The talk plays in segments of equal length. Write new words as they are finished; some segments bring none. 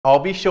I'll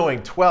be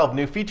showing 12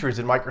 new features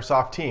in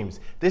Microsoft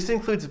Teams. This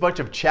includes a bunch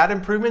of chat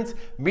improvements,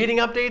 meeting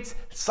updates,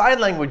 sign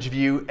language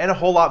view, and a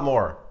whole lot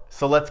more.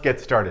 So let's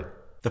get started.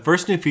 The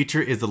first new feature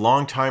is the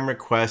long time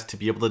request to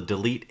be able to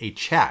delete a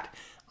chat.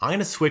 I'm going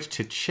to switch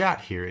to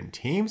chat here in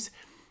Teams,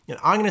 and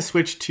I'm going to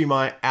switch to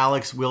my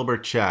Alex Wilbur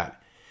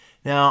chat.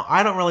 Now,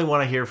 I don't really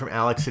want to hear from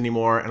Alex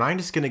anymore, and I'm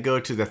just going to go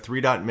to the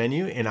three-dot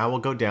menu, and I will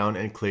go down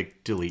and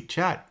click Delete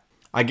Chat.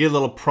 I get a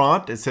little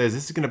prompt. It says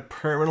this is going to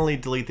permanently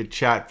delete the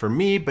chat for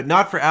me, but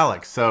not for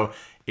Alex. So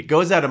it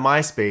goes out of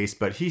my space,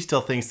 but he still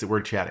thinks that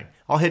we're chatting.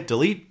 I'll hit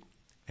Delete,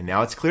 and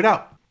now it's cleared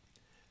out.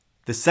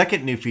 The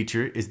second new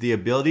feature is the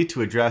ability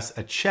to address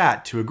a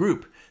chat to a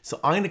group. So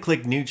I'm going to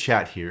click New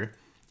Chat here.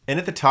 And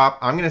at the top,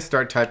 I'm going to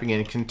start typing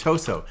in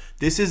Contoso.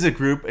 This is a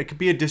group. It could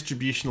be a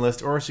distribution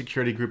list or a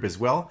security group as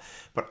well.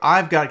 But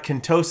I've got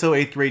Contoso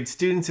 8th grade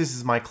students. This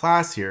is my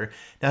class here.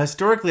 Now,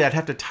 historically, I'd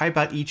have to type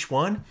out each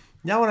one.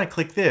 Now, when I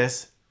click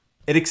this,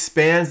 it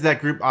expands that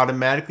group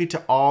automatically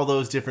to all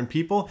those different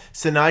people.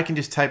 So now I can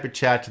just type a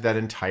chat to that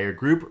entire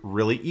group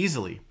really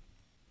easily.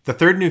 The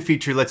third new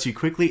feature lets you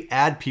quickly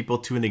add people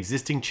to an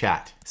existing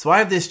chat. So I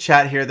have this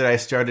chat here that I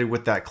started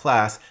with that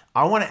class.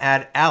 I want to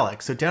add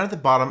Alex. So down at the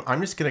bottom,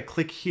 I'm just going to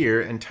click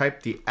here and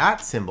type the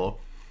 @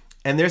 symbol.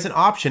 And there's an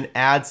option,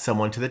 add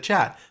someone to the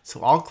chat.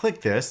 So I'll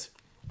click this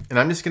and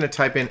I'm just going to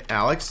type in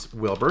Alex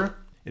Wilbur.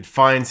 It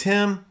finds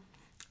him.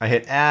 I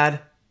hit add.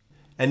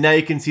 And now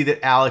you can see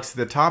that Alex at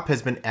the top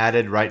has been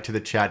added right to the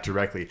chat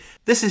directly.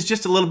 This is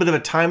just a little bit of a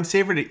time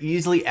saver to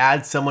easily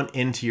add someone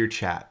into your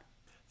chat.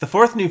 The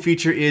fourth new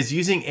feature is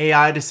using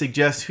AI to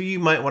suggest who you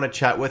might want to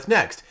chat with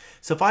next.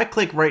 So if I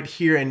click right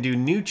here and do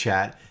New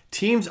Chat,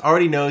 Teams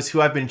already knows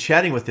who I've been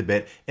chatting with a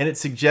bit, and it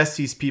suggests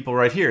these people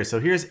right here. So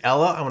here's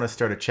Ella. I want to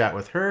start a chat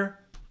with her.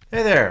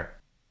 Hey there.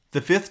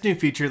 The fifth new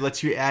feature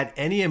lets you add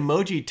any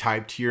emoji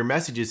type to your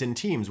messages in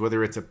Teams,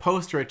 whether it's a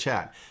post or a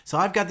chat. So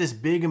I've got this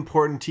big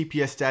important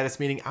TPS status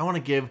meeting. I want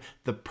to give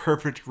the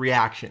perfect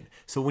reaction.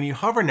 So when you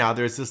hover now,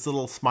 there's this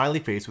little smiley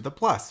face with a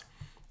plus.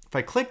 If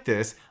I click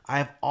this, I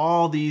have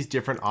all these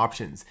different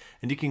options,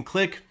 and you can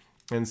click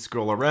and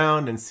scroll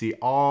around and see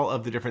all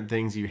of the different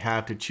things you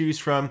have to choose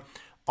from,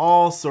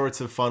 all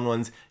sorts of fun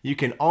ones. You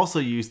can also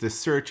use the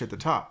search at the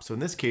top. So in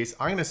this case,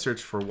 I'm going to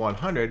search for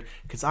 100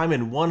 because I'm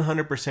in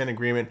 100%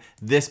 agreement.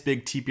 This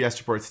big TPS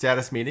report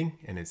status meeting,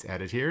 and it's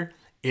added here,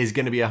 is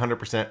going to be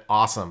 100%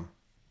 awesome.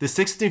 The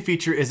sixth new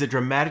feature is a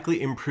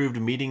dramatically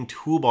improved meeting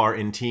toolbar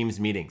in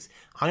Teams meetings.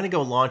 I'm going to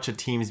go launch a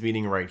Teams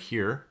meeting right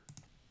here.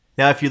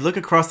 Now, if you look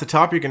across the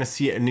top, you're going to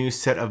see a new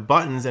set of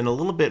buttons and a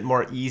little bit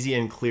more easy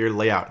and clear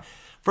layout.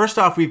 First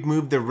off, we've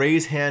moved the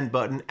raise hand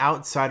button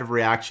outside of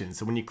reactions.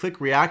 So when you click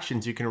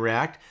reactions, you can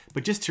react,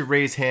 but just to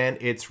raise hand,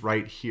 it's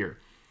right here.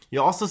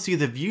 You'll also see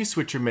the view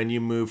switcher menu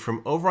move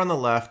from over on the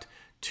left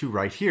to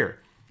right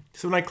here.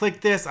 So when I click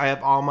this, I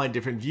have all my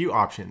different view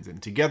options in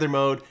together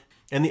mode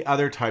and the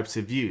other types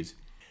of views.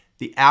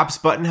 The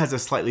apps button has a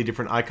slightly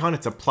different icon.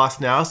 It's a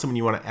plus now. So when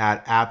you want to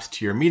add apps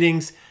to your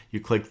meetings, you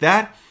click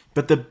that.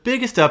 But the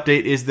biggest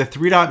update is the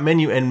three-dot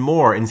menu and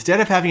more.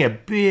 Instead of having a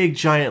big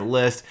giant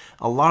list,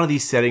 a lot of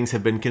these settings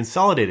have been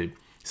consolidated.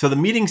 So the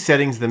meeting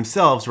settings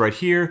themselves right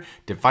here,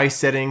 device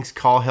settings,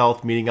 call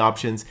health, meeting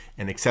options,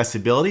 and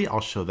accessibility.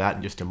 I'll show that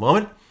in just a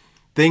moment.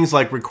 Things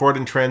like record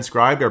and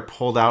transcribe are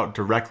pulled out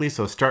directly,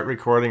 so start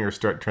recording or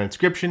start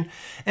transcription,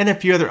 and a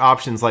few other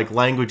options like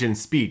language and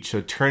speech, so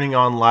turning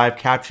on live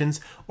captions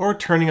or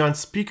turning on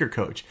speaker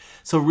coach.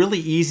 So really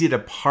easy to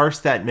parse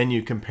that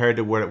menu compared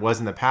to what it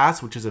was in the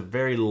past, which is a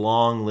very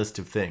long list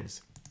of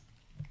things.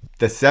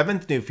 The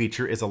seventh new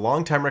feature is a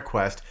long time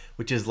request,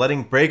 which is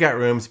letting breakout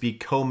rooms be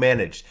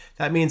co-managed.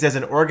 That means as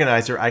an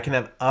organizer, I can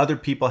have other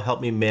people help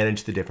me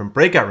manage the different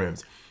breakout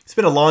rooms. It's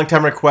been a long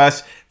time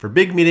request for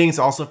big meetings,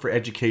 also for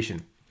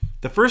education.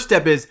 The first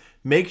step is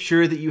make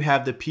sure that you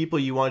have the people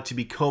you want to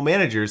be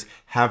co-managers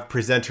have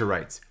presenter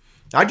rights.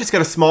 I just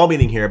got a small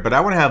meeting here, but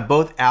I want to have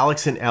both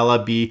Alex and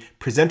Ella be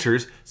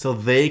presenters so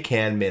they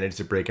can manage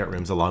the breakout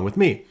rooms along with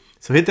me.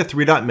 So hit the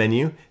three-dot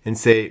menu and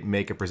say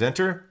make a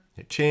presenter,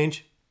 hit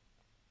change.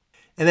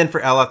 And then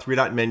for Ella,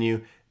 three-dot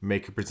menu,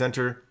 make a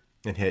presenter,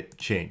 and hit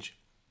change.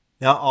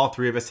 Now all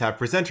three of us have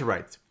presenter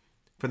rights.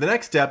 For the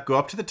next step, go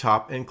up to the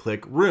top and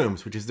click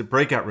Rooms, which is the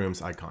Breakout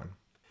Rooms icon.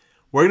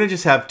 We're going to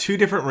just have two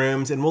different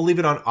rooms, and we'll leave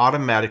it on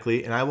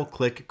automatically, and I will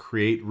click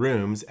Create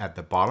Rooms at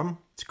the bottom.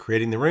 It's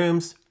creating the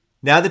rooms.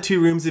 Now the two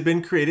rooms have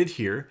been created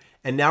here,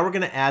 and now we're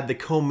going to add the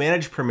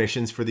co-manage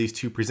permissions for these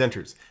two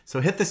presenters.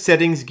 So hit the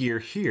Settings gear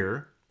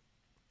here,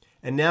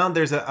 and now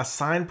there's a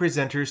Assign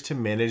Presenters to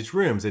Managed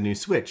Rooms, a new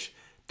switch.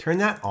 Turn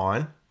that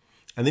on,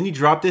 and then you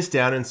drop this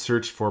down and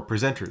search for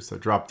presenters. So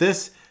drop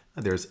this,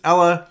 there's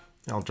Ella.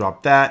 I'll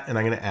drop that, and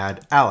I'm going to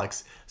add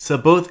Alex. So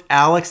both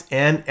Alex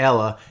and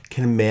Ella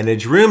can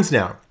manage rooms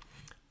now.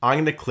 I'm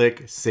going to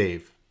click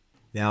Save.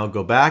 Now I'll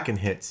go back and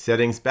hit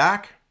Settings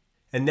back.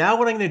 And now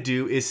what I'm going to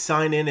do is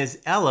sign in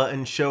as Ella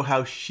and show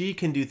how she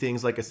can do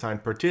things like assign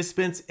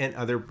participants and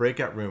other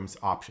breakout rooms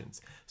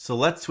options. So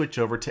let's switch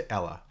over to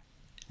Ella.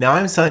 Now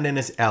I'm signed in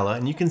as Ella,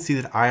 and you can see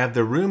that I have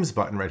the Rooms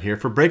button right here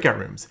for breakout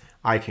rooms.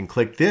 I can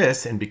click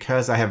this, and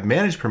because I have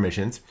managed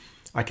permissions,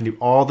 I can do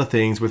all the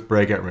things with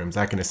breakout rooms.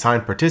 I can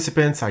assign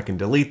participants, I can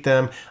delete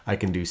them, I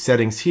can do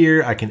settings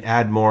here, I can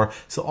add more.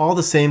 So all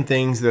the same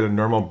things that a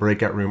normal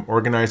breakout room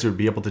organizer would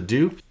be able to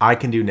do, I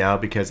can do now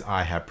because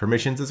I have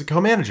permissions as a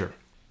co-manager.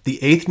 The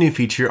 8th new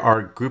feature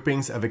are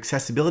groupings of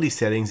accessibility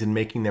settings and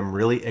making them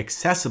really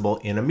accessible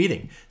in a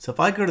meeting. So if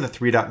I go to the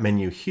 3-dot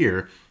menu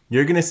here,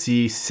 you're gonna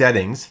see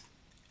settings,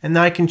 and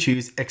now I can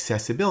choose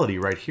accessibility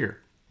right here.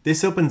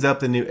 This opens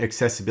up the new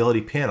accessibility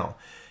panel.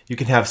 You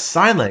can have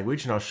sign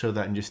language, and I'll show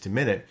that in just a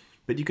minute,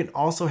 but you can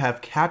also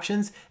have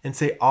captions and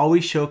say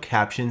always show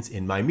captions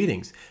in my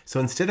meetings. So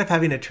instead of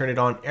having to turn it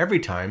on every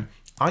time,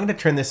 I'm going to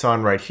turn this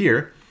on right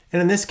here.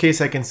 And in this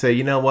case, I can say,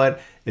 you know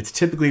what? It's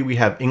typically we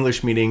have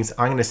English meetings.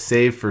 I'm going to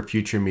save for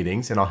future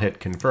meetings, and I'll hit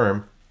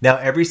confirm. Now,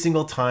 every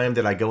single time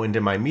that I go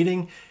into my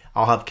meeting,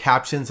 I'll have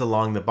captions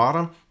along the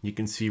bottom. You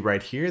can see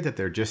right here that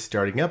they're just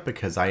starting up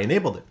because I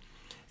enabled it.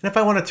 And if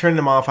I want to turn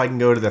them off, I can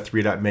go to the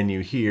 3-dot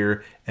menu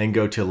here and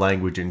go to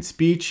language and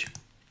speech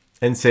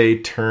and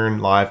say turn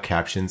live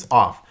captions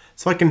off.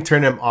 So I can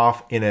turn them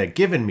off in a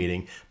given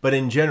meeting, but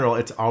in general,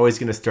 it's always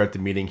going to start the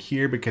meeting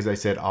here because I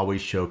said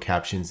always show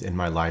captions in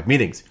my live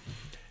meetings.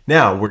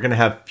 Now we're going to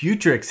have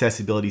future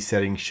accessibility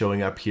settings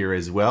showing up here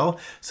as well.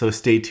 So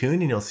stay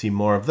tuned and you'll see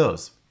more of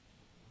those.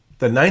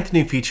 The 9th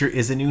new feature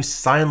is a new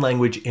sign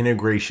language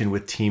integration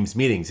with Teams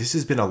meetings. This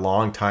has been a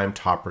long time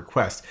top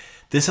request.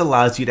 This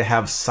allows you to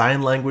have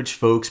sign language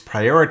folks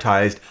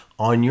prioritized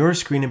on your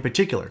screen in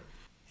particular.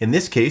 In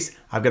this case,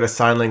 I've got a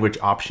sign language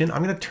option.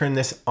 I'm going to turn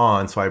this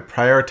on so I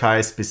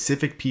prioritize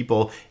specific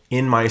people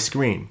in my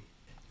screen.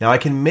 Now I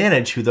can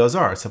manage who those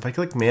are. So if I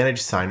click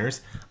manage signers,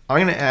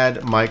 I'm going to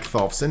add Mike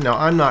Tholfsen. Now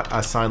I'm not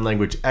a sign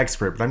language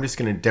expert, but I'm just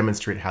going to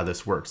demonstrate how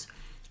this works.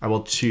 I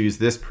will choose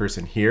this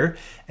person here,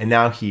 and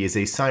now he is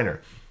a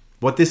signer.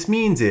 What this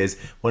means is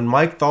when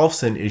Mike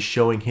Tholfsen is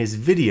showing his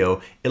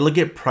video, it'll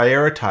get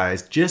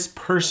prioritized just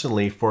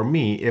personally for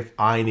me if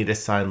I need a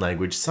sign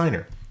language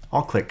signer.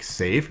 I'll click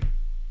save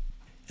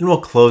and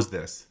we'll close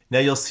this. Now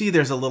you'll see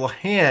there's a little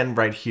hand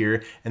right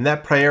here, and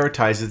that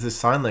prioritizes the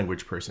sign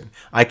language person.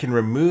 I can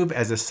remove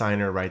as a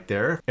signer right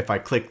there. If I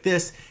click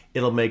this,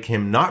 it'll make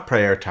him not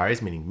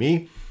prioritized, meaning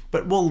me,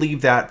 but we'll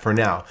leave that for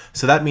now.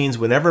 So that means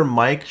whenever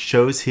Mike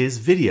shows his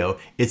video,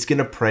 it's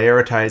gonna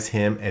prioritize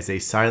him as a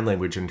sign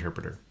language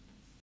interpreter.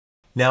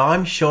 Now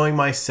I'm showing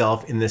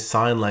myself in the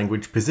sign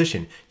language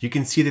position. You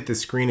can see that the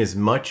screen is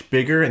much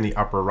bigger in the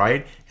upper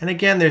right. And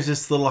again, there's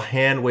this little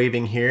hand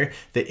waving here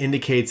that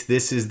indicates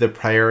this is the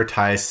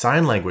prioritized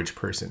sign language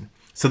person.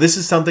 So this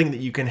is something that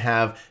you can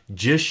have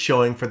just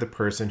showing for the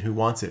person who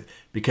wants it.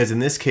 Because in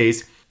this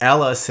case,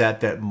 Ella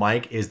set that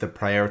Mike is the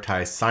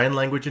prioritized sign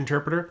language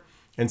interpreter.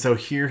 And so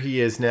here he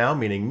is now,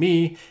 meaning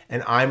me,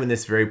 and I'm in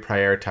this very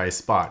prioritized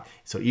spot.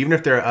 So even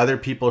if there are other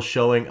people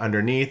showing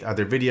underneath,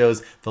 other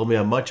videos, there'll be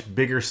a much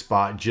bigger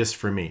spot just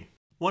for me.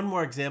 One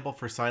more example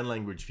for sign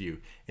language view.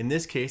 In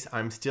this case,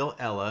 I'm still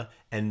Ella,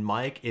 and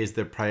Mike is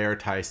the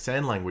prioritized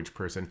sign language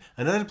person.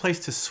 Another place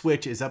to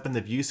switch is up in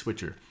the view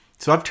switcher.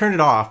 So I've turned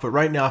it off, but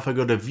right now if I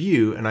go to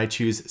view and I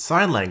choose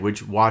sign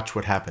language, watch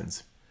what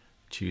happens.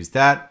 Choose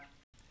that.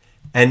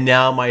 And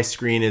now my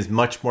screen is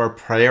much more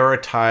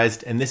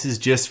prioritized, and this is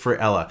just for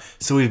Ella.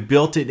 So we've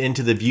built it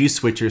into the view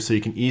switcher so you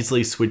can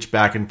easily switch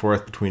back and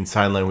forth between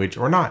sign language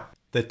or not.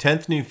 The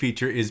 10th new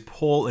feature is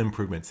poll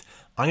improvements.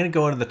 I'm going to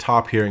go into the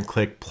top here and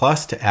click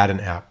plus to add an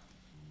app.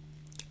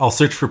 I'll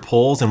search for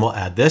polls and we'll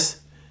add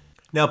this.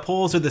 Now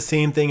polls are the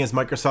same thing as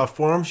Microsoft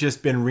Forms,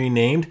 just been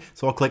renamed,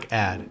 so I'll click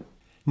add.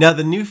 Now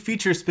the new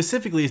feature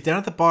specifically is down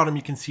at the bottom.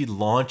 You can see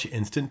launch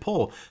instant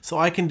poll. So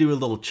I can do a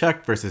little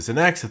check versus an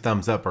X, a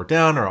thumbs up or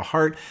down, or a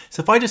heart.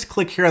 So if I just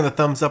click here on the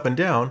thumbs up and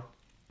down,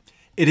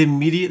 it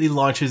immediately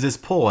launches this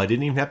poll. I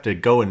didn't even have to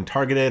go and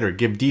target it or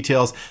give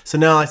details. So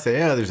now I say,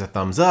 yeah, there's a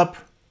thumbs up,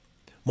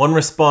 one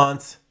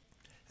response,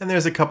 and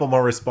there's a couple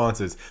more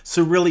responses.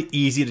 So really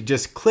easy to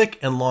just click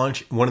and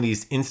launch one of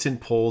these instant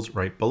polls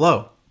right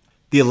below.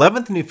 The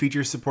 11th new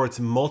feature supports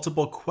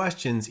multiple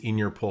questions in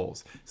your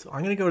polls. So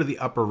I'm going to go to the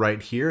upper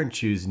right here and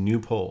choose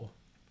new poll.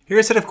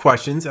 Here's a set of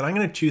questions, and I'm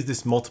going to choose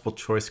this multiple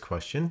choice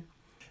question.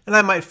 And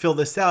I might fill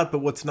this out,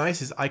 but what's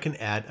nice is I can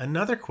add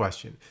another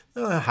question.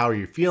 How are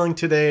you feeling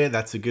today?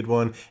 That's a good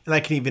one. And I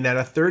can even add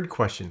a third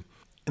question.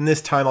 And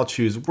this time I'll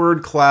choose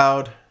word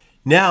cloud.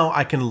 Now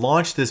I can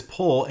launch this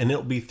poll and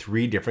it'll be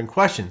 3 different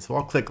questions. So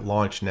I'll click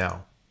launch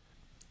now.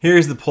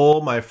 Here's the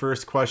poll. My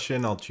first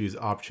question, I'll choose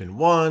option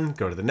 1,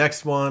 go to the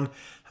next one.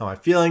 How am I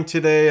feeling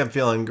today? I'm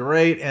feeling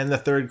great. And the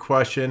third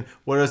question,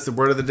 what is the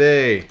word of the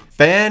day?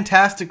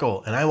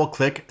 Fantastical. And I will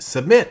click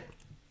submit.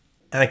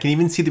 And I can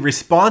even see the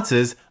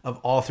responses of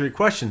all 3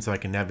 questions. So I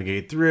can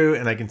navigate through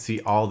and I can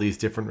see all these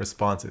different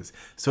responses.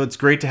 So it's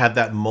great to have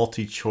that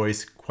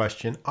multi-choice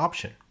question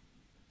option.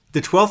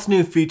 The 12th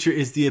new feature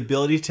is the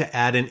ability to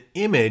add an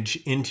image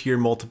into your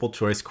multiple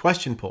choice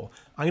question poll.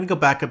 I'm going to go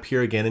back up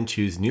here again and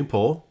choose new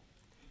poll.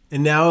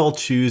 And now I'll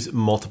choose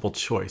multiple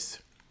choice.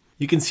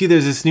 You can see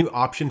there's this new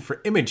option for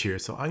image here.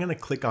 So I'm going to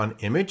click on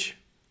image.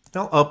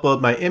 I'll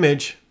upload my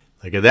image.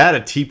 Look at that, a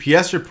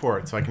TPS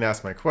report. So I can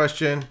ask my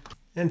question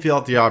and fill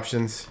out the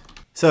options.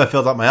 So I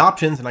filled out my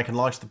options and I can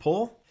launch the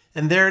poll.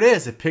 And there it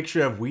is, a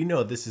picture of, we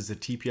know this is a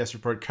TPS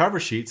report cover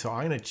sheet. So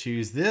I'm gonna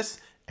choose this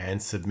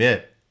and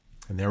submit.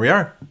 And there we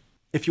are.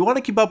 If you want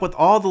to keep up with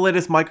all the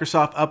latest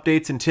Microsoft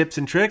updates and tips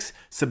and tricks,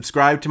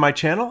 subscribe to my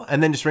channel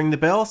and then just ring the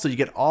bell so you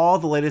get all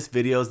the latest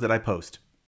videos that I post.